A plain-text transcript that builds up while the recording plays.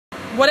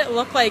what it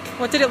looked like.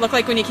 What did it look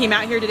like when you came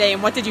out here today,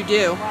 and what did you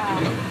do?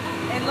 Wow.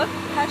 It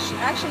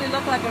actually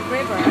looked like a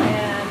river,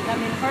 and I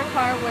mean her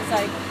car was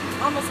like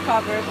almost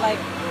covered, like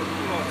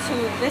to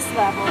this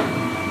level,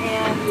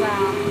 and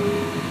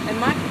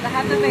I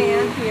have the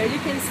van here. You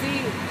can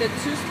see the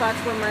two spots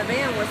where my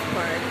van was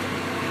parked.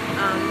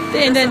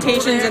 The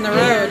indentations in the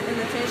road. Yeah,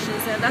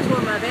 indentations, and that's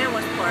where my van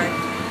was parked.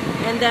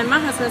 And then my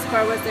husband's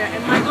car was there,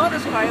 and my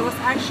daughter's car, it was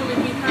actually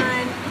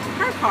behind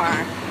her car,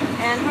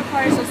 and her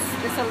car is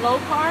a low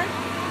car.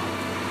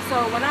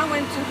 So when I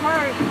went to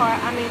her car,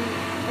 I mean,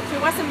 if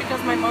it wasn't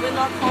because my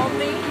mother-in-law called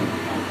me,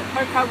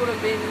 her car would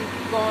have been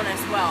gone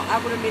as well. I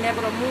would have been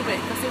able to move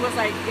it, because it was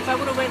like, if I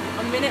would have went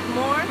a minute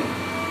more,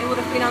 it would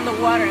have been on the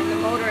water and the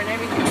motor and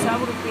everything, so I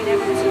would have been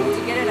able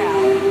to get it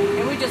out.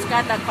 And we just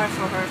got that car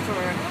for her for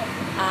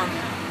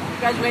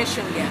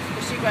graduation gift,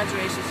 because she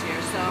graduates this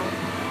year, so,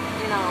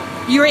 you know.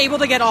 You were able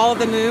to get all of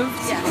the moves?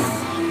 Yes.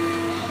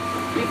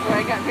 Before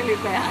it got really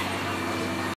bad.